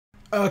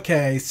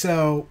Okay,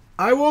 so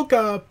I woke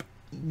up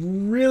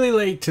really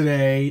late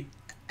today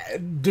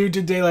due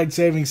to daylight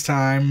savings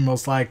time,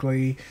 most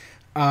likely.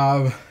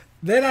 Um,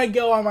 then I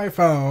go on my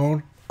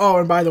phone. Oh,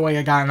 and by the way,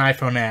 I got an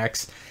iPhone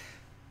X.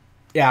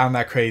 Yeah, I'm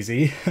that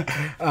crazy.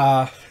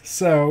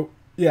 So,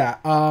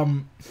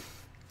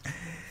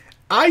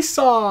 I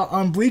saw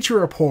on Bleacher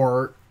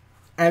Report,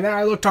 and then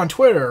I looked on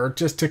Twitter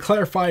just to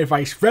clarify if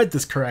I read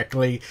this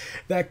correctly,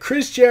 that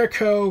Chris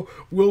Jericho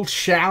will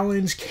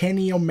challenge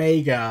Kenny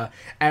Omega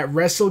at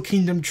Wrestle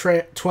Kingdom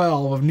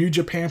 12 of New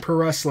Japan Pro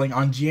Wrestling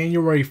on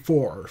January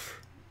 4th.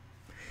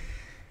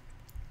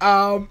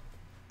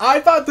 I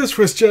thought this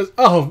was just,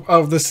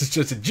 this is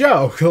just a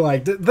joke.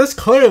 Like, this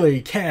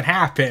clearly can't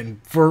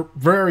happen for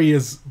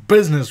various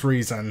business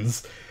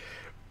reasons.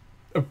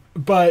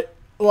 But,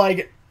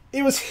 like,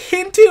 it was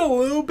hinted a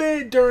little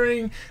bit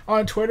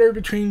on Twitter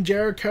between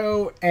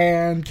Jericho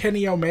and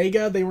Kenny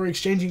Omega. They were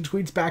exchanging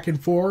tweets back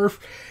and forth.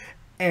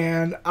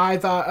 And I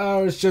thought,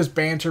 oh, it's just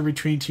banter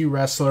between two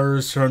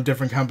wrestlers from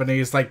different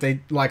companies. Like a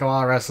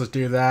lot of wrestlers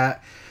do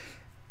that.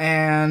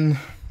 And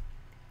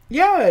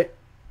yeah,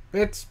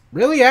 it's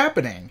really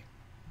happening.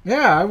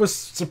 Yeah, I was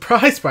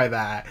surprised by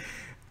that.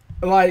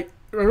 Like,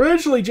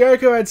 originally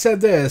Jericho had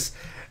said this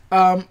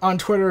on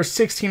Twitter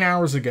 16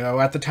 hours ago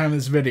at the time of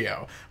this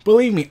video.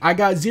 Believe me, I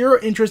got zero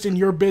interest in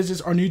your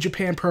business or New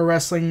Japan Pro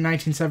Wrestling in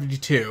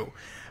 1972.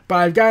 But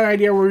I've got an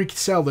idea where we can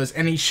sell this.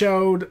 And he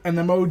showed an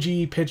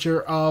emoji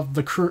picture of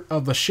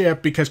the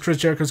ship, because Chris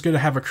Jericho's going to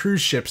have a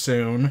cruise ship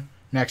soon,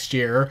 next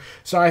year.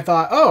 So I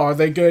thought, oh, are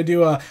they going to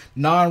do a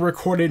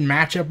non-recorded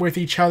matchup with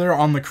each other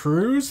on the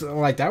cruise?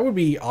 Like, that would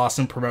be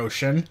awesome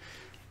promotion.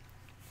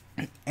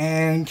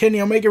 And Kenny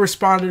Omega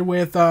responded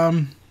with,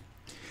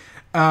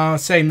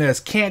 saying this: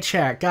 can't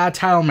chat, got a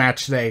title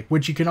match today,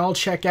 which you can all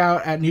check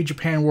out at New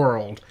Japan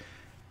World,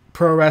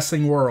 Pro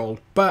Wrestling World.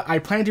 But I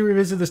plan to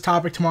revisit this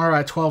topic tomorrow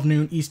at 12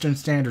 noon Eastern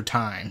Standard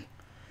Time.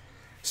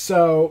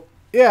 So,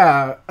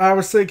 yeah, I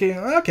was thinking,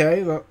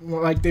 okay,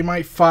 like, they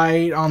might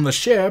fight on the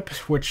ship,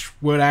 which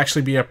would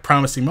actually be a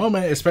promising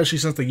moment, especially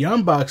since the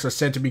Young Bucks are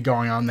said to be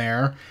going on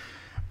there.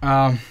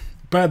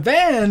 But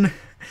then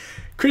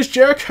Chris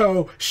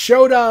Jericho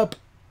showed up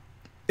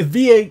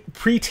via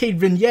pre-taped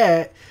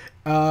vignette,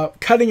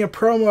 cutting a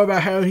promo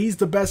about how he's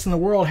the best in the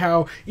world,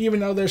 how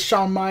even though there's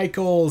Shawn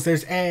Michaels,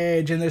 there's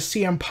Edge, and there's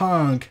CM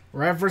Punk,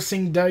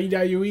 referencing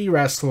WWE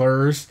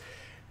wrestlers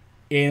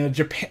in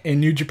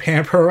New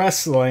Japan Pro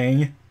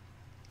Wrestling.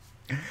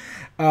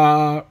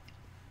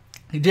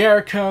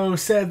 Jericho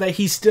said that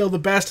he's still the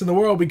best in the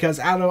world because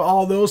out of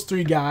all those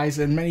three guys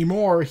and many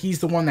more,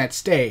 he's the one that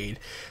stayed.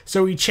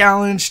 So he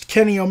challenged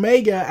Kenny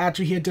Omega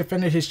after he had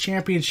defended his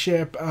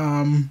championship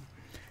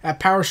at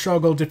Power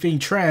Struggle, defeating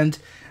Trent.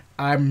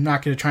 I'm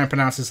not going to try and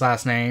pronounce his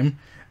last name.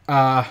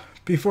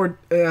 Before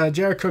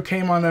Jericho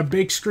came on a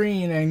big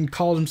screen and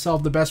called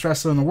himself the best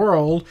wrestler in the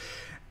world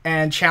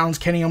and challenged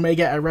Kenny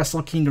Omega at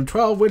Wrestle Kingdom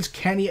 12, which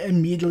Kenny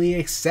immediately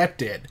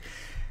accepted.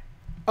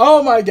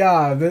 Oh my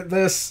god,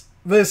 this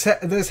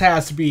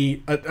has to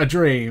be a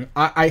dream.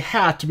 I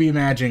have to be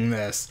imagining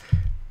this.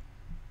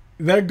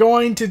 They're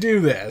going to do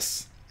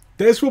this.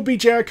 This will be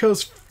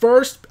Jericho's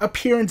first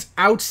appearance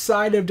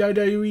outside of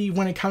WWE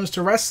when it comes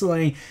to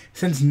wrestling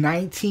since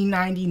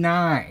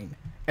 1999.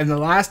 And the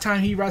last time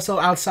he wrestled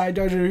outside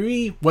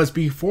WWE was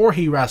before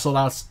he wrestled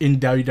out in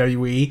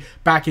WWE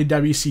back in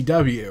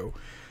WCW.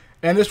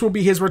 And this will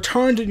be his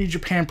return to New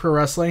Japan Pro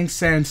Wrestling,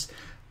 since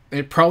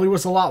it probably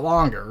was a lot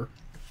longer.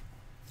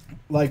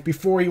 Like,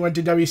 before he went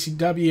to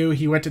WCW,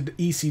 he went to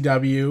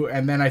ECW,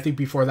 and then I think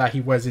before that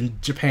he was in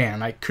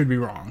Japan. I could be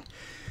wrong.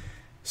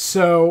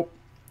 So,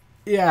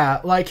 yeah,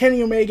 like,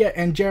 Kenny Omega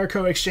and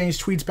Jericho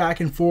exchanged tweets back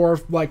and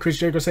forth, like Chris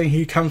Jericho saying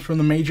he comes from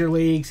the major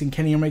leagues and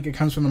Kenny Omega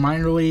comes from the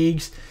minor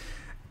leagues.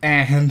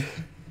 And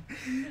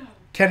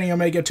Kenny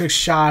Omega took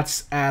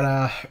shots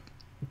at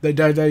the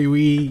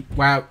WWE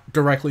without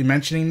directly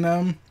mentioning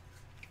them.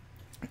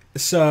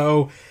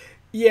 So,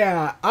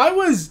 yeah, I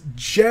was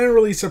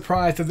generally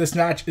surprised that this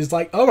match is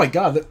like, oh my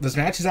god, this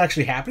match is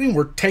actually happening?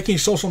 We're taking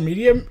social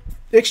media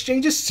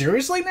exchanges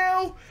seriously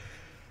now?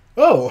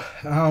 Oh,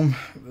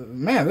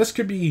 man, this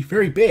could be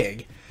very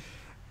big.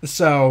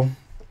 So,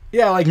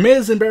 yeah, like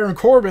Miz and Baron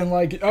Corbin,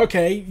 like,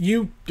 okay,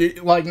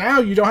 now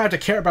you don't have to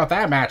care about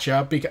that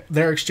matchup, because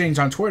their exchange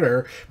on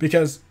Twitter,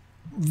 because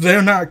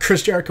they're not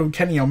Chris Jericho and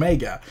Kenny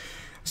Omega.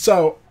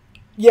 So,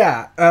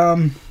 yeah,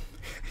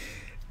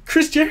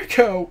 Chris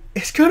Jericho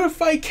is going to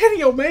fight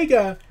Kenny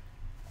Omega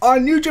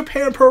on New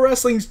Japan Pro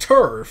Wrestling's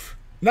turf,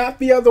 not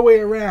the other way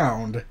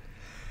around.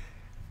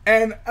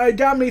 And it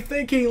got me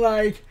thinking,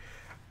 like,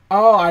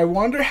 oh, I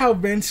wonder how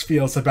Vince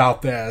feels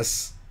about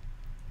this.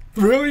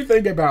 Really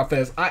think about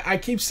this. I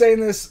keep saying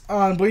this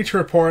on Bleacher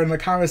Report in the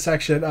comment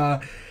section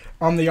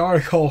on the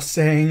article,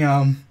 saying,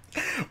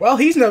 well,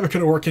 he's never going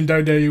to work in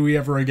WWE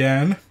ever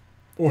again,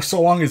 or so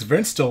long as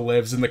Vince still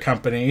lives in the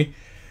company.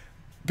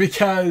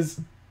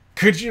 Because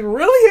could you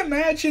really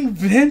imagine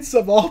Vince,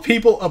 of all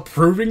people,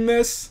 approving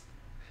this?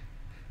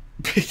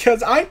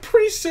 Because I'm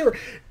pretty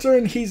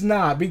certain he's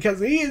not, because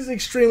he is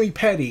extremely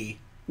petty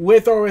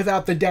with or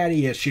without the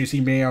daddy issues he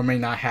may or may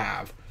not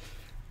have.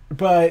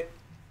 But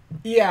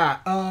yeah,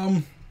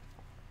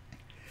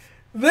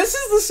 this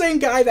is the same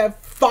guy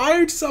that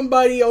fired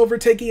somebody over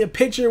taking a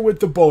picture with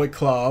the Bullet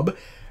Club,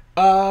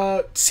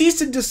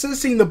 ceased and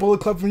desisting the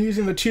Bullet Club from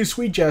using the 2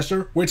 sweet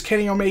gesture, which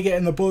Kenny Omega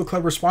and the Bullet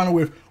Club responded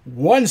with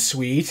 1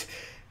 sweet.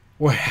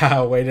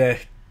 Wow, way to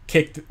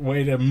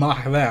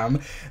mock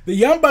them. The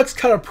Young Bucks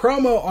cut a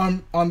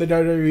promo on the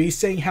WWE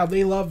saying how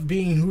they love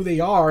being who they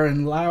are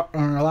and are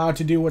allowed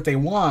to do what they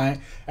want,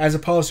 as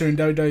opposed to in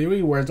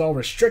WWE where it's all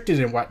restricted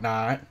and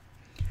whatnot.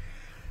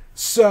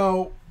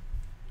 So,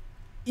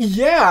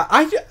 yeah,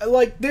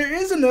 there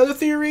is another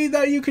theory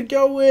that you could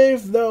go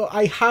with, though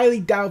I highly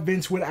doubt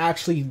Vince would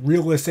actually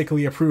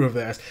realistically approve of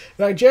this.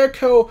 Like,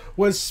 Jericho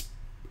was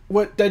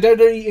what the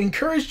WWE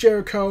encouraged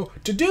Jericho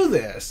to do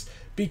this,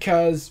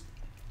 because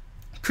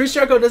Chris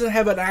Jericho doesn't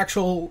have an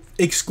actual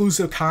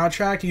exclusive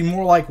contract. He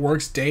more like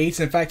works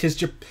dates. In fact,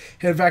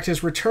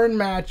 his return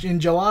match in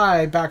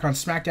July back on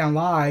SmackDown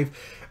Live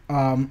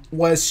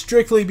was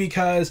strictly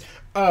because,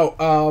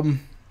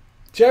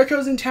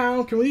 Jericho's in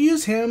town. Can we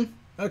use him?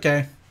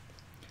 Okay.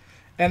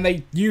 And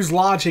they use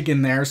logic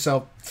in there,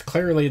 so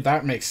clearly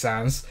that makes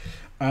sense.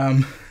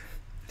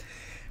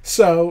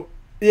 So,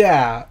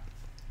 yeah.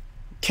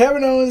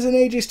 Kevin Owens and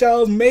AJ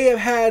Styles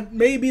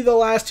may be the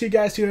last 2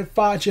 guys to have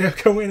fought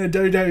Jericho in a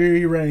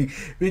WWE ring,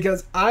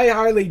 because I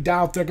highly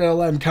doubt they're going to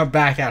let him come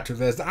back after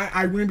this.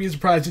 I wouldn't be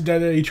surprised if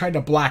WWE tried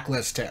to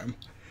blacklist him,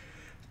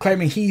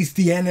 claiming he's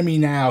the enemy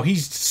now.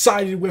 He's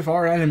sided with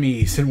our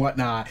enemies and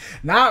whatnot.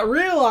 Not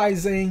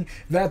realizing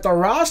that the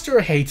roster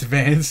hates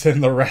Vince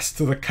and the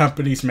rest of the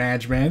company's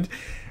management.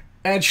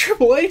 And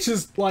Triple H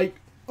is like,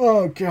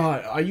 oh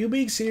god, are you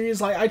being serious?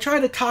 Like, I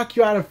tried to talk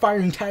you out of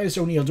firing Titus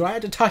O'Neil. Do I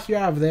have to talk you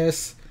out of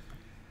this?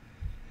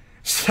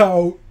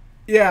 So,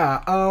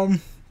 yeah,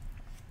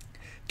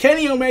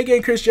 Kenny Omega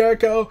and Chris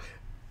Jericho,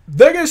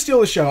 they're going to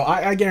steal the show.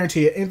 I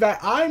guarantee it. In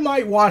fact, I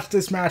might watch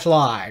this match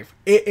live,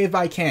 if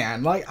I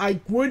can. Like, I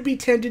would be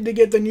tempted to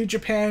get the New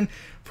Japan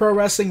Pro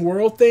Wrestling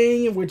World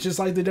thing, which is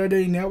like the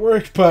WWE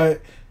Network,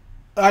 but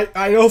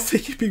I don't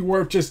think it'd be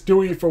worth just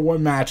doing it for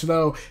one match,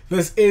 though.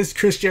 This is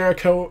Chris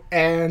Jericho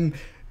and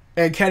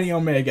Kenny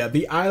Omega.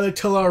 The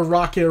Ayatollah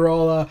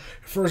Rockerola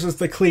versus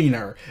the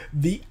Cleaner.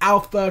 The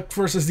Alpha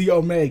versus the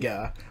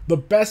Omega. The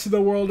best of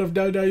the world of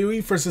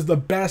WWE versus the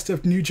best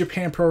of New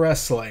Japan Pro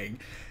Wrestling.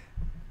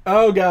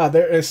 Oh god,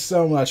 there is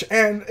so much.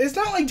 And it's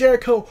not like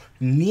Jericho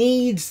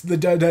needs the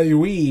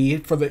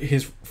WWE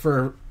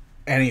for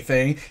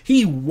anything.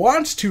 He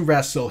wants to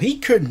wrestle. He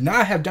could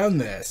not have done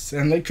this.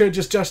 And they could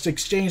just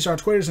exchanged on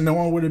Twitter and no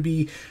one would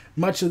be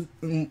much of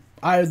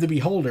eye of the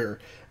beholder.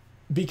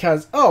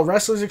 Because,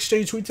 wrestlers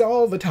exchange tweets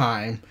all the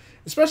time.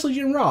 Especially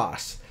Jim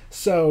Ross.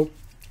 So,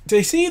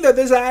 to see that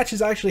this match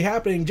is actually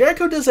happening,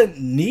 Jericho doesn't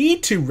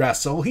need to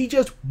wrestle. He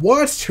just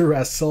wants to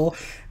wrestle.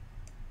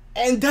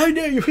 And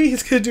WWE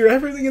is going to do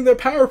everything in their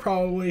power,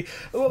 probably.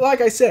 Like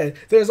I said,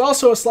 there's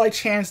also a slight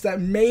chance that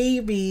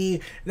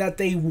maybe that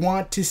they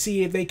want to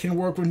see if they can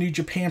work with New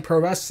Japan Pro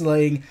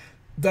Wrestling.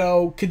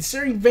 Though,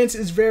 considering Vince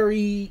is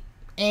very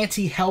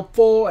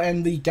anti-helpful,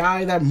 and the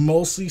guy that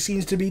mostly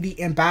seems to be the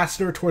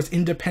ambassador towards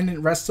independent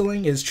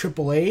wrestling is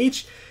Triple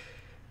H,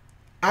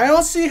 I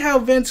don't see how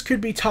Vince could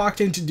be talked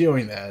into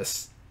doing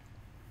this.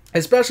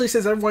 Especially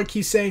since everyone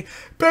keeps saying,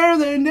 better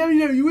than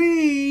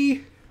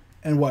WWE!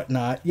 And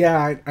whatnot.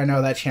 Yeah, I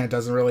know that chant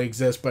doesn't really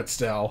exist, but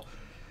still.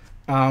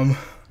 Yeah,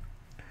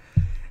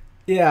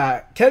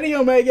 Kenny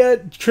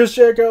Omega, Chris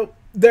Jericho,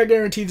 they're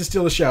guaranteed to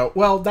steal the show.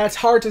 Well, that's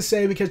hard to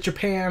say because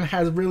Japan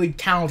has really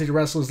talented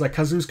wrestlers like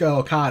Kazuchika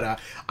Okada.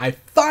 I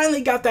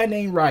finally got that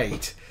name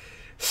right.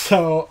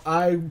 So,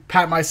 I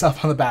pat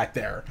myself on the back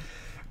there.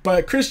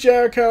 But Chris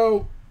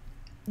Jericho,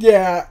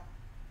 yeah,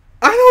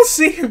 I don't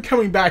see him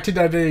coming back to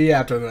WWE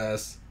after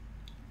this.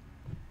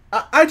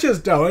 I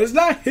just don't. It's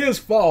not his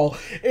fault.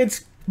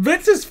 It's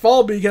Vince's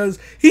fault because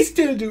he's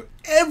going to do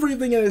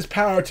everything in his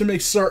power to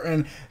make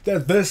certain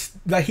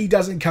that he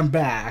doesn't come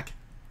back.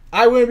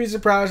 I wouldn't be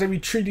surprised if he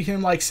treated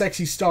him like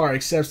Sexy Star,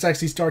 except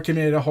Sexy Star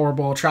committed a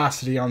horrible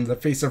atrocity on the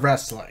face of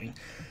wrestling.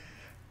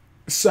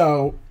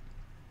 So,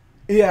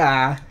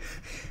 yeah.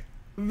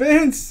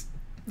 Vince,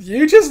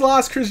 you just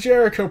lost Chris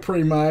Jericho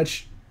pretty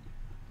much.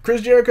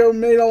 Chris Jericho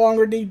may no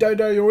longer need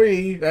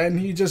WWE,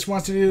 and he just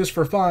wants to do this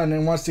for fun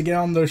and wants to get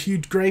on the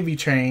huge gravy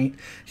train,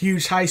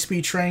 huge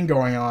high-speed train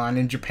going on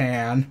in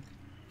Japan.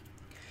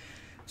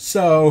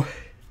 So,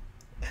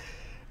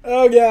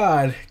 oh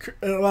god,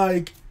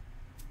 like,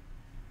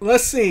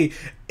 let's see.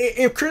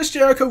 If Chris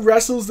Jericho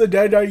wrestles the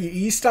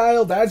WWE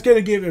style, that's going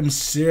to give him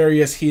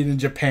serious heat in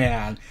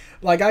Japan.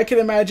 Like, I can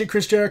imagine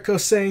Chris Jericho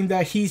saying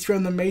that he's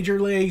from the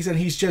major leagues and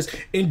he's just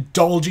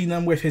indulging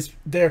them with he's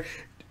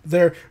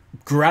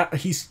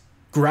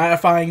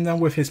gratifying them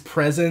with his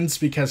presence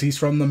because he's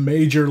from the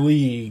major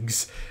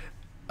leagues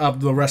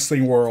of the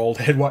wrestling world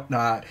and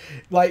whatnot.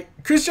 Like,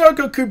 Chris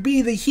Jericho could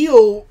be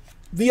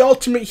the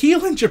ultimate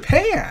heel in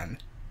Japan.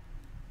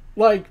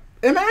 Like,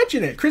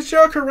 Imagine it. Chris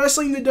Jericho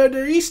wrestling the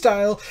WWE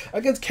style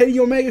against Kenny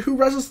Omega, who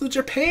wrestles the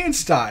Japan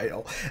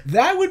style.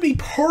 That would be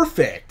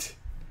perfect.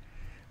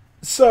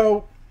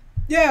 So,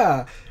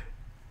 yeah.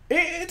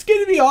 It's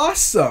going to be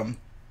awesome.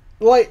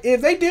 Like,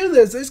 if they do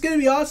this, it's going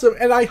to be awesome.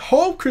 And I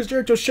hope Chris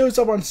Jericho shows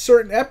up on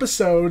certain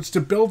episodes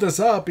to build this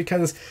up,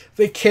 because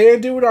they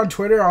can do it on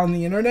Twitter, on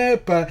the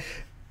internet. But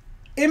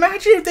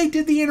imagine if they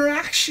did the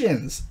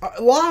interactions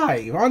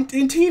live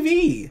in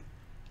TV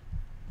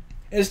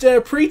instead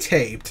of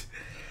pre-taped.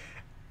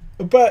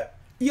 But,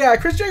 yeah,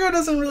 Chris Jericho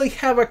doesn't really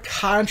have a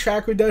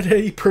contract with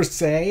WWE per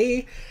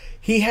se.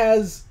 He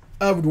has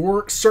a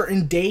work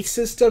certain day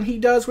system he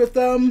does with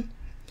them.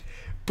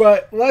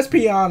 But let's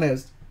be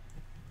honest,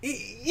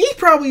 he's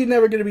probably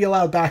never going to be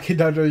allowed back in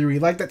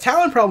WWE. Like, the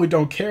talent probably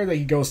don't care that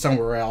he goes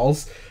somewhere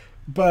else.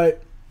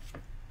 But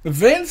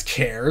Vince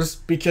cares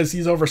because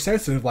he's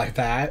oversensitive like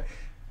that.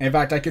 In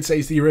fact, I could say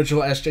he's the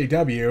original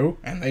SJW,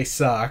 and they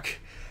suck.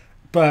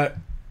 But,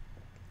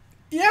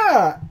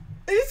 yeah,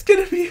 it's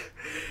going to be...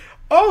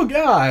 Oh,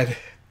 God.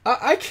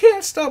 I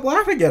can't stop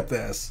laughing at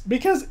this,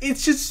 because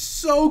it's just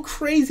so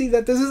crazy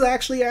that this is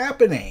actually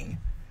happening.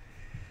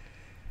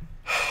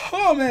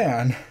 Oh,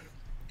 man.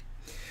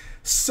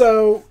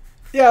 So,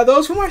 yeah,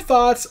 those were my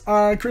thoughts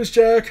on Chris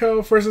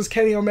Jericho versus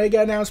Kenny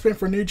Omega announcement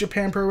for New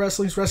Japan Pro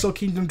Wrestling's Wrestle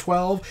Kingdom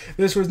 12.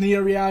 This was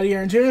Neo Reality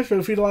Aaron Jr.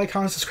 Feel free to like,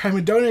 comment, subscribe,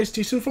 and donate.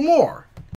 Stay tuned for more.